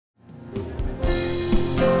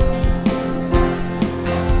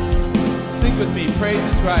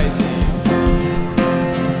praises rising.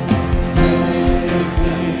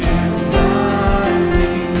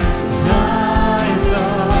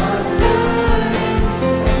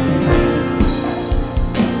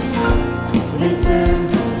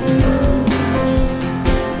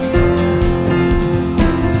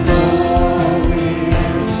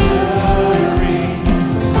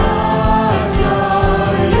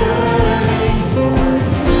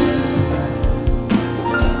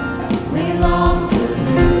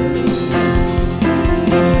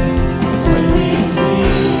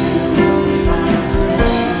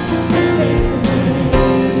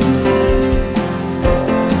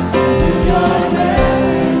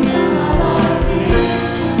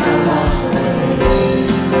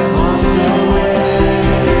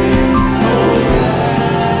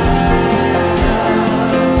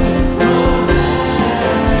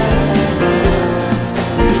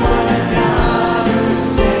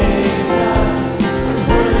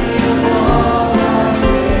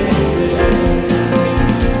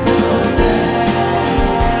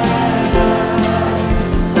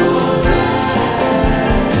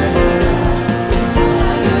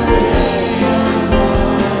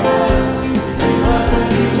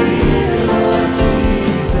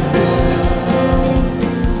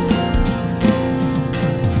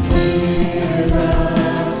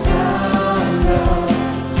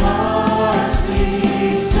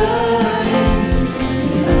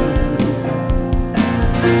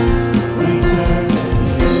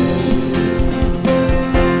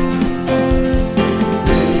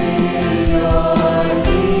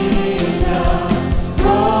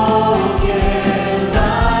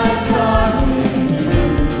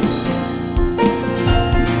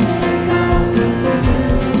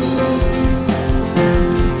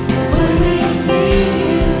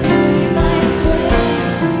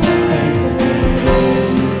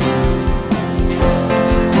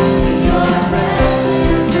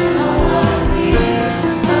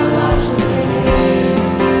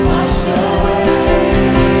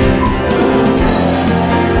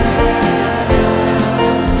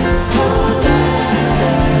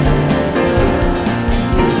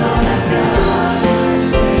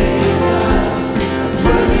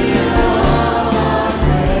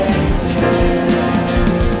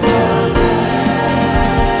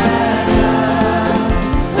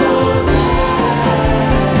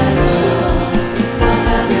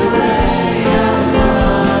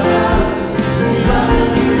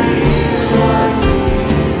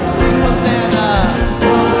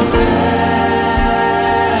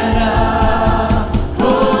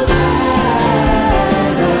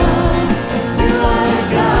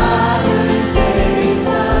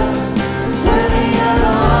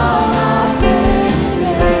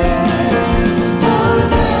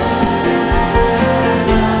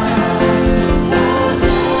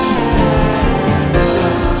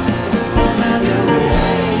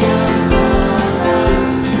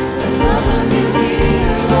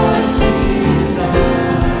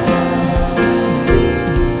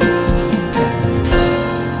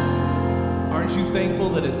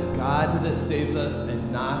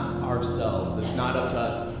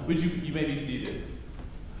 You may be seated.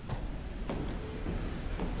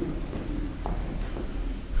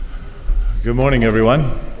 Good morning,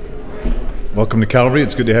 everyone. Welcome to Calvary.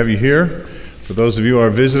 It's good to have you here. For those of you who are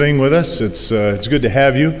visiting with us, it's good to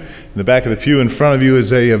have you. In the back of the pew in front of you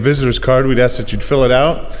is a visitor's card. We'd ask that you'd fill it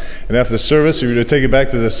out. And after the service, if you're to take it back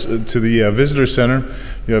to the visitor center,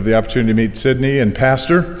 you have the opportunity to meet Sydney and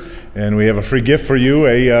Pastor. And we have a free gift for you,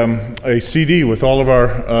 a CD with all of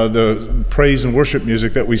our the praise and worship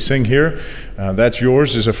music that we sing here. That's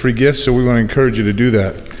yours as a free gift, so we want to encourage you to do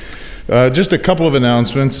that. Just a couple of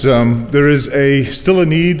announcements. There is still a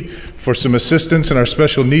need for some assistance in our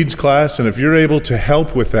special needs class, and if you're able to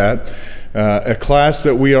help with that, a class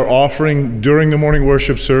that we are offering during the morning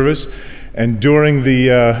worship service and during the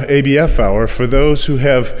ABF hour for those who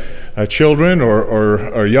have children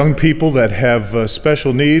or young people that have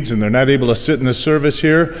special needs and they're not able to sit in the service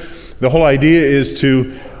here. The whole idea is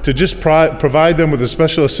to just provide them with the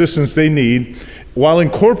special assistance they need while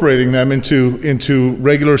incorporating them into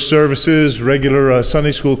regular services, regular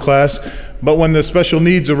Sunday school class. But when the special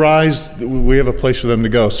needs arise, we have a place for them to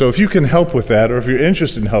go. So if you can help with that, or if you're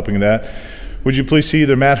interested in helping that, would you please see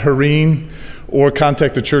either Matt Hareen or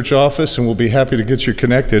contact the church office, and we'll be happy to get you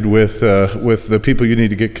connected with the people you need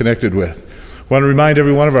to get connected with. I want to remind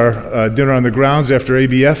everyone of our dinner on the grounds after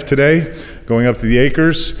ABF today, going up to the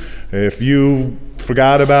Acres. If you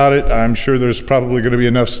forgot about it, I'm sure there's probably going to be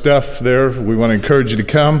enough stuff there. We want to encourage you to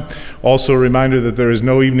come. Also a reminder that there is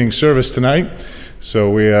no evening service tonight.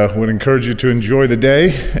 So we would encourage you to enjoy the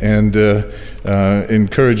day and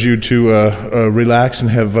encourage you to relax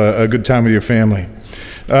and have a good time with your family.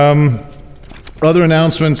 Other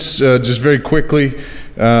announcements, just very quickly.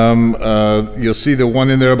 You'll see the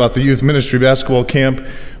one in there about the youth ministry basketball camp.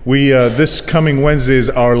 This coming Wednesday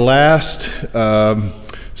is our last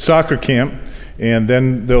soccer camp, and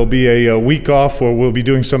then there'll be a week off where we'll be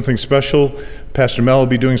doing something special. Pastor Mel will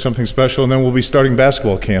be doing something special, and then we'll be starting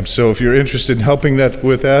basketball camp. So if you're interested in helping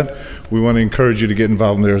with that, we want to encourage you to get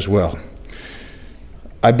involved in there as well.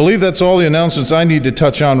 I believe that's all the announcements I need to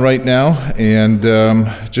touch on right now, and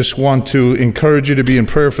just want to encourage you to be in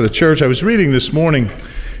prayer for the church. I was reading this morning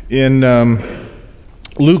in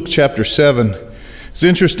Luke chapter 7. It's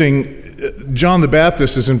interesting, John the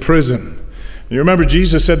Baptist is in prison. You remember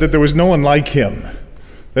Jesus said that there was no one like him,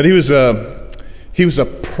 that he was a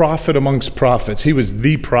prophet amongst prophets. He was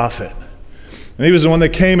the prophet. And he was the one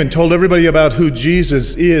that came and told everybody about who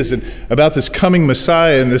Jesus is and about this coming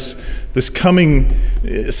Messiah and this coming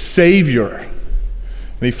Savior.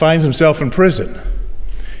 And he finds himself in prison.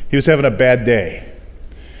 He was having a bad day.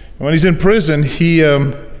 And when he's in prison, he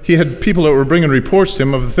had people that were bringing reports to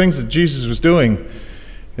him of the things that Jesus was doing.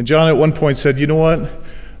 And John at one point said, you know what?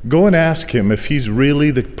 Go and ask him if he's really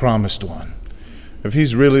the promised one, if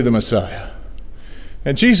he's really the Messiah.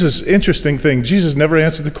 And Jesus, interesting thing, Jesus never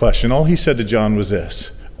answered the question. All he said to John was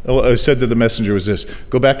this, said to the messenger was this: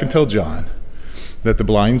 go back and tell John that the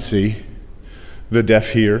blind see, the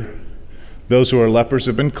deaf hear, those who are lepers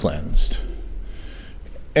have been cleansed.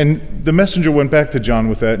 And the messenger went back to John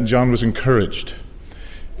with that, and John was encouraged.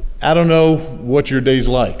 I don't know what your day's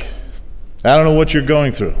like. I don't know what you're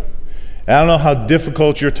going through. I don't know how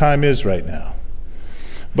difficult your time is right now.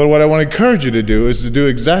 But what I want to encourage you to do is to do the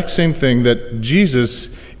exact same thing that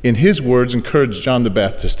Jesus, in his words, encouraged John the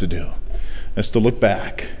Baptist to do. That's to look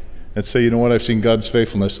back and say, you know what, I've seen God's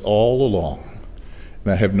faithfulness all along,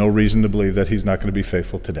 and I have no reason to believe that he's not going to be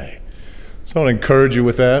faithful today. So I want to encourage you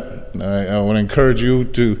with that. I want to encourage you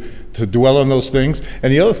to dwell on those things.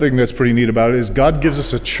 And the other thing that's pretty neat about it is God gives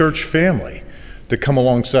us a church family to come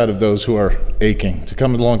alongside of those who are aching, to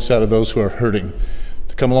come alongside of those who are hurting,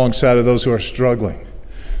 to come alongside of those who are struggling,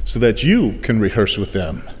 so that you can rehearse with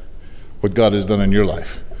them what God has done in your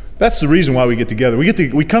life. That's the reason why we get together. We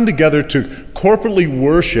come together to corporately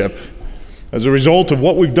worship. As a result of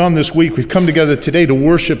what we've done this week, we've come together today to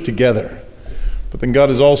worship together. But then God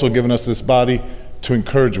has also given us this body to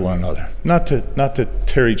encourage one another, not to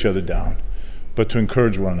tear each other down, but to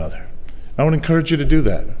encourage one another. I want to encourage you to do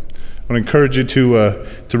that. I want to encourage you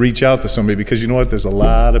to reach out to somebody, because you know what? There's a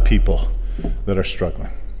lot of people that are struggling.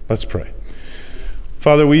 Let's pray.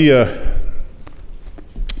 Father, we're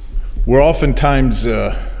oftentimes,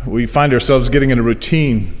 we find ourselves getting in a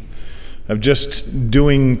routine of just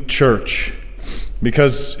doing church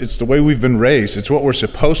because it's the way we've been raised. It's what we're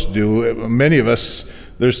supposed to do. Many of us,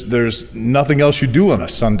 there's nothing else you do on a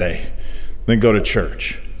Sunday than go to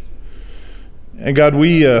church. And God,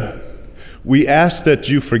 we ask that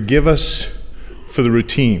you forgive us for the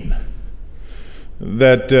routine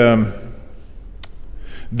that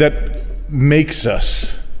makes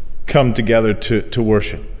us come together to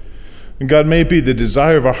worship. And God, may it be the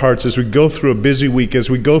desire of our hearts as we go through a busy week, as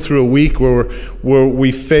we go through a week where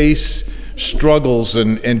we face struggles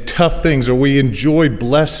and tough things, or we enjoy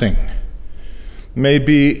blessing, may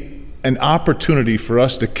be an opportunity for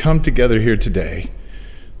us to come together here today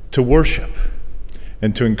to worship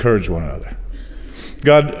and to encourage one another.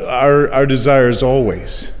 God, our desire as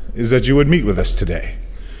always is that you would meet with us today.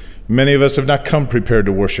 Many of us have not come prepared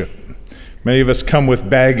to worship. Many of us come with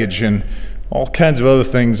baggage and all kinds of other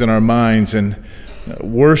things in our minds, and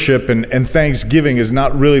worship and thanksgiving is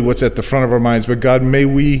not really what's at the front of our minds. But God, may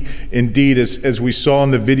we indeed, as we saw in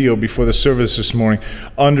the video before the service this morning,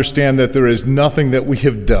 understand that there is nothing that we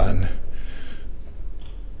have done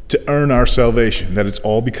to earn our salvation, that it's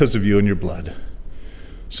all because of you and your blood.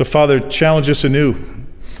 So Father, challenge us anew.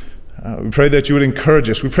 We pray that you would encourage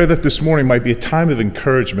us. We pray that this morning might be a time of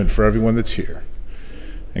encouragement for everyone that's here.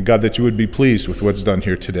 And God, that you would be pleased with what's done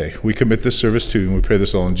here today. We commit this service to you, and we pray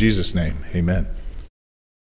this all in Jesus' name. Amen.